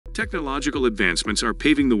Technological advancements are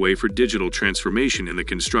paving the way for digital transformation in the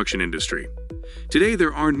construction industry. Today,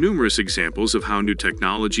 there are numerous examples of how new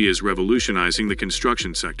technology is revolutionizing the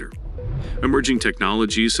construction sector. Emerging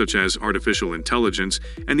technologies such as artificial intelligence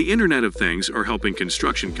and the Internet of Things are helping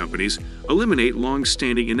construction companies eliminate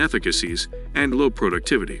long-standing inefficacies and low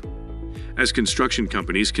productivity. As construction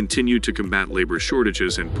companies continue to combat labor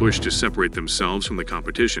shortages and push to separate themselves from the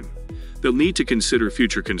competition, they'll need to consider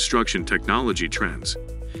future construction technology trends.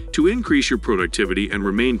 To increase your productivity and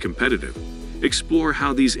remain competitive, explore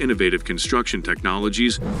how these innovative construction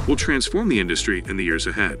technologies will transform the industry in the years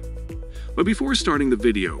ahead. But before starting the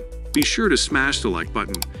video, be sure to smash the like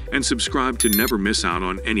button and subscribe to never miss out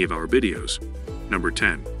on any of our videos. Number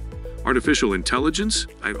 10. Artificial intelligence,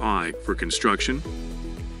 AI, for construction.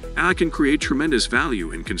 AI can create tremendous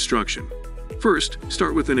value in construction. First,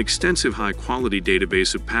 start with an extensive high-quality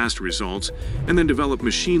database of past results and then develop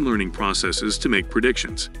machine learning processes to make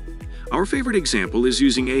predictions. Our favorite example is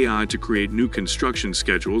using AI to create new construction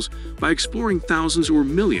schedules by exploring thousands or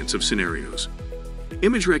millions of scenarios.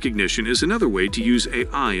 Image recognition is another way to use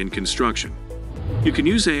AI in construction. You can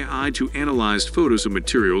use AI to analyze photos of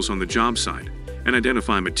materials on the job site and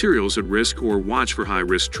identify materials at risk or watch for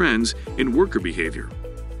high-risk trends in worker behavior.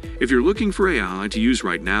 If you're looking for AI to use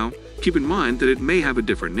right now, keep in mind that it may have a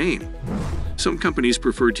different name. Some companies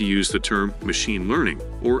prefer to use the term machine learning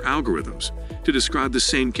or algorithms to describe the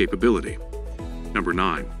same capability. Number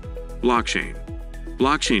 9. Blockchain.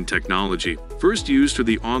 Blockchain technology, first used for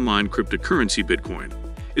the online cryptocurrency Bitcoin,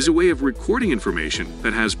 is a way of recording information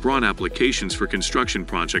that has broad applications for construction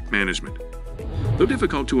project management. Though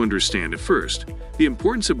difficult to understand at first, the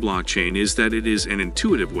importance of blockchain is that it is an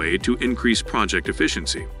intuitive way to increase project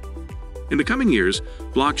efficiency. In the coming years,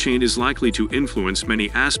 blockchain is likely to influence many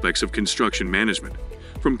aspects of construction management,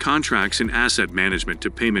 from contracts and asset management to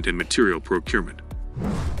payment and material procurement.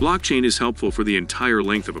 Blockchain is helpful for the entire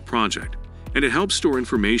length of a project, and it helps store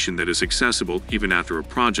information that is accessible even after a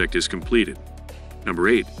project is completed. Number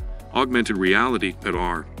 8. Augmented Reality,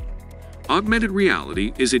 AR. Augmented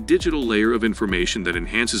reality is a digital layer of information that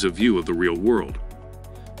enhances a view of the real world.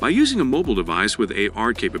 By using a mobile device with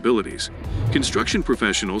AR capabilities, construction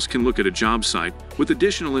professionals can look at a job site with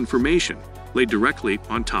additional information laid directly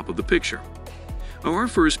on top of the picture. AR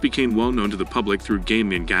first became well known to the public through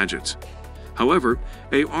gaming gadgets. However,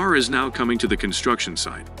 AR is now coming to the construction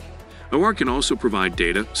site. AR can also provide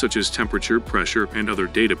data such as temperature, pressure, and other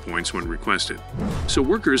data points when requested, so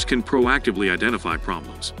workers can proactively identify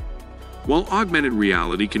problems. While augmented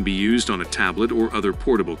reality can be used on a tablet or other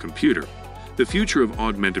portable computer, the future of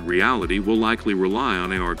augmented reality will likely rely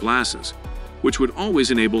on AR glasses, which would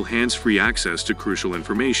always enable hands-free access to crucial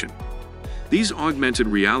information. These augmented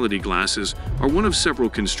reality glasses are one of several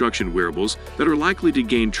construction wearables that are likely to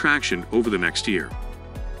gain traction over the next year.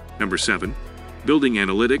 Number 7. Building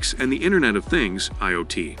analytics and the Internet of Things,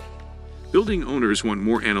 IoT. Building owners want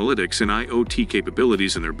more analytics and IoT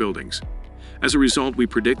capabilities in their buildings. As a result, we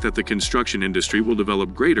predict that the construction industry will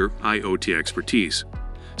develop greater IoT expertise.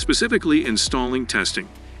 Specifically, installing, testing,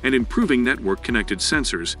 and improving network-connected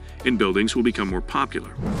sensors in buildings will become more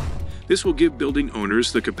popular. This will give building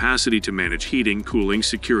owners the capacity to manage heating, cooling,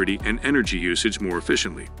 security, and energy usage more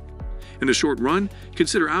efficiently. In the short run,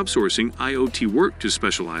 consider outsourcing IoT work to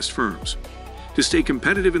specialized firms. To stay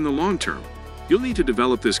competitive in the long term, you'll need to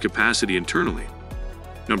develop this capacity internally.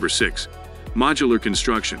 Number 6. Modular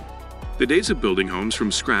construction. The days of building homes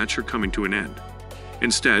from scratch are coming to an end.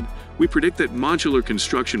 Instead, we predict that modular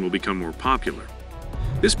construction will become more popular.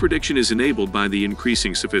 This prediction is enabled by the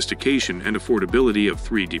increasing sophistication and affordability of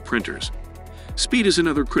 3D printers. Speed is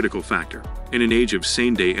another critical factor. In an age of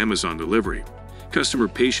same-day Amazon delivery, customer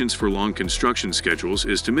patience for long construction schedules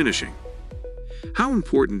is diminishing. How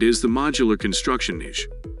important is the modular construction niche?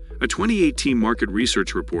 A 2018 market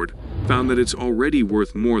research report found that it's already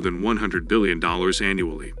worth more than $100 billion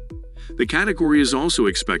annually. The category is also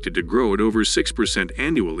expected to grow at over 6%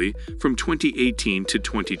 annually from 2018 to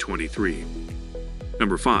 2023.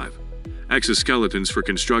 Number 5. Exoskeletons for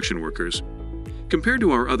construction workers. Compared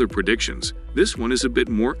to our other predictions, this one is a bit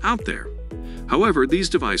more out there. However, these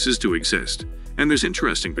devices do exist, and there's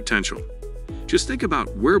interesting potential. Just think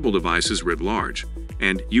about wearable devices writ large,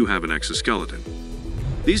 and you have an exoskeleton.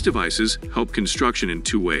 These devices help construction in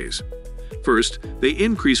two ways. First, they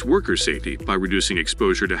increase worker safety by reducing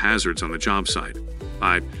exposure to hazards on the job site.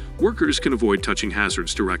 Workers can avoid touching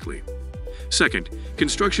hazards directly. Second,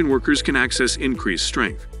 construction workers can access increased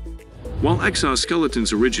strength. While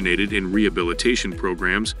exoskeletons originated in rehabilitation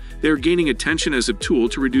programs, they are gaining attention as a tool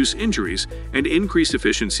to reduce injuries and increase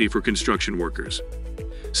efficiency for construction workers.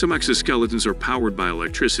 Some exoskeletons are powered by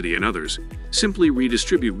electricity and others simply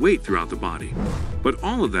redistribute weight throughout the body. But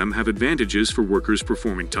all of them have advantages for workers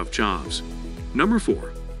performing tough jobs. Number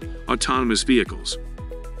 4. Autonomous vehicles.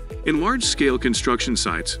 In large-scale construction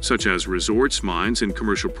sites, such as resorts, mines, and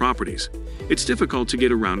commercial properties, it's difficult to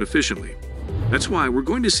get around efficiently. That's why we're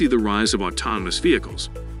going to see the rise of autonomous vehicles,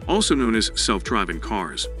 also known as self-driving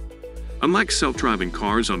cars. Unlike self-driving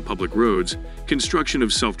cars on public roads, construction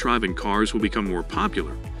of self-driving cars will become more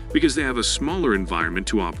popular because they have a smaller environment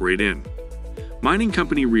to operate in. Mining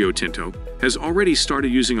company Rio Tinto has already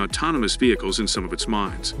started using autonomous vehicles in some of its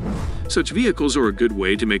mines. Such vehicles are a good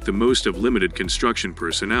way to make the most of limited construction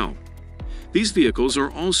personnel. These vehicles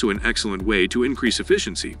are also an excellent way to increase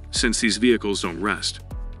efficiency since these vehicles don't rest.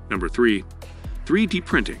 Number 3. 3D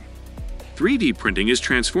printing. 3D printing is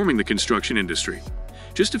transforming the construction industry.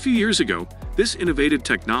 Just a few years ago, this innovative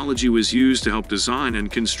technology was used to help design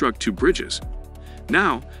and construct 2 bridges.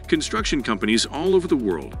 Now, construction companies all over the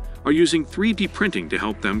world are using 3D printing to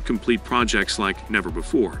help them complete projects like never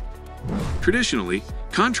before. Traditionally,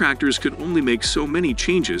 contractors could only make so many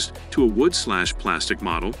changes to a wood/plastic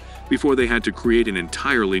model before they had to create an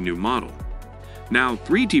entirely new model. Now,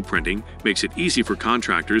 3D printing makes it easy for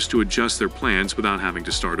contractors to adjust their plans without having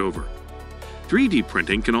to start over. 3D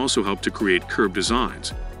printing can also help to create curved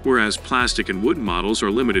designs, whereas plastic and wooden models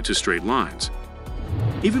are limited to straight lines.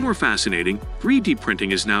 Even more fascinating, 3D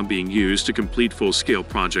printing is now being used to complete full-scale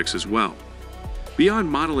projects as well. Beyond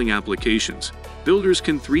modeling applications, builders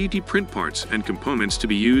can 3D print parts and components to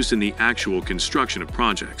be used in the actual construction of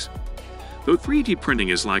projects. Though 3D printing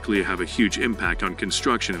is likely to have a huge impact on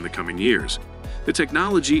construction in the coming years, the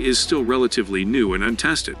technology is still relatively new and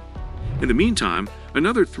untested. In the meantime,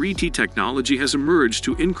 another 3D technology has emerged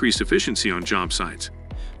to increase efficiency on job sites: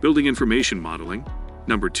 building information modeling.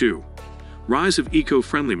 Number 2. Rise of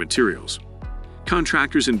eco-friendly materials.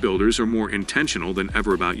 Contractors and builders are more intentional than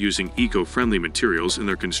ever about using eco-friendly materials in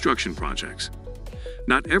their construction projects.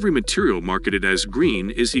 Not every material marketed as green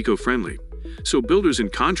is eco-friendly, so builders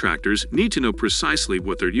and contractors need to know precisely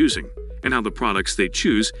what they're using and how the products they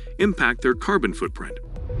choose impact their carbon footprint.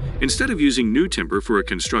 Instead of using new timber for a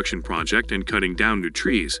construction project and cutting down new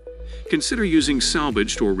trees, consider using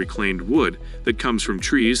salvaged or reclaimed wood that comes from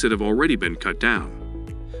trees that have already been cut down.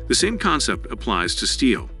 The same concept applies to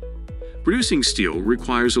steel. Producing steel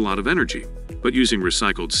requires a lot of energy, but using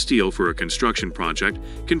recycled steel for a construction project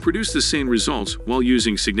can produce the same results while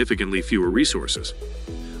using significantly fewer resources.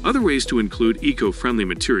 Other ways to include eco-friendly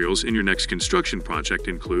materials in your next construction project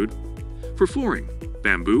include: for flooring,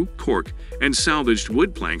 bamboo, cork, and salvaged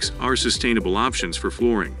wood planks are sustainable options for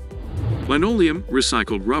flooring. Linoleum,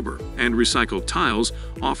 recycled rubber, and recycled tiles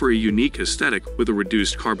offer a unique aesthetic with a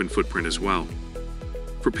reduced carbon footprint as well.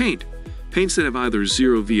 For paint, paints that have either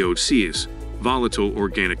zero VOCs, volatile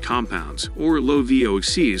organic compounds, or low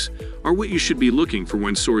VOCs are what you should be looking for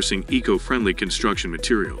when sourcing eco-friendly construction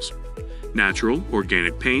materials. Natural,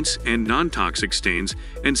 organic paints and non-toxic stains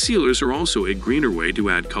and sealers are also a greener way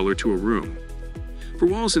to add color to a room. For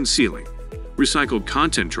walls and ceiling, recycled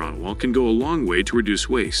content drywall can go a long way to reduce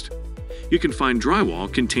waste. You can find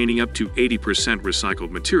drywall containing up to 80%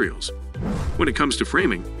 recycled materials. When it comes to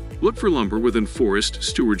framing, look for lumber within Forest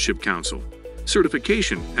Stewardship Council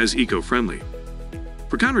certification as eco-friendly.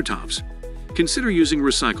 For countertops, consider using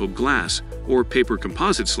recycled glass or paper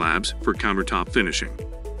composite slabs for countertop finishing.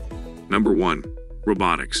 Number 1.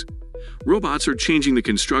 Robotics. Robots are changing the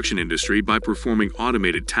construction industry by performing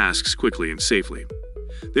automated tasks quickly and safely.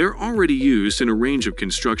 They are already used in a range of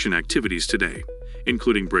construction activities today,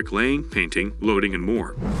 including bricklaying, painting, loading, and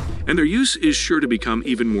more, and their use is sure to become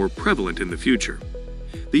even more prevalent in the future.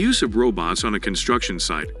 The use of robots on a construction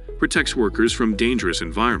site protects workers from dangerous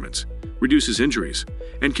environments, reduces injuries,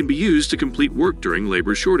 and can be used to complete work during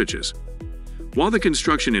labor shortages. While the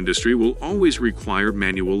construction industry will always require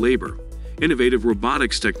manual labor, innovative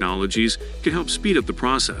robotics technologies can help speed up the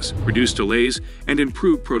process, reduce delays, and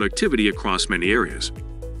improve productivity across many areas.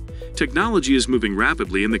 Technology is moving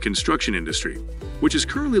rapidly in the construction industry, which is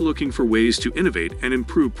currently looking for ways to innovate and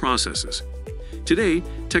improve processes. Today,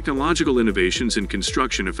 technological innovations in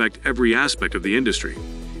construction affect every aspect of the industry,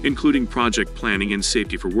 including project planning and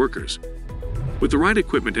safety for workers. With the right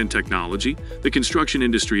equipment and technology, the construction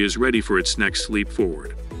industry is ready for its next leap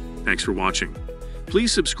forward. Thanks for watching.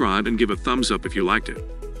 Please subscribe and give a thumbs up if you liked it.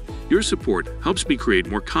 Your support helps me create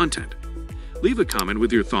more content. Leave a comment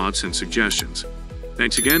with your thoughts and suggestions.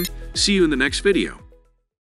 Thanks again. See you in the next video.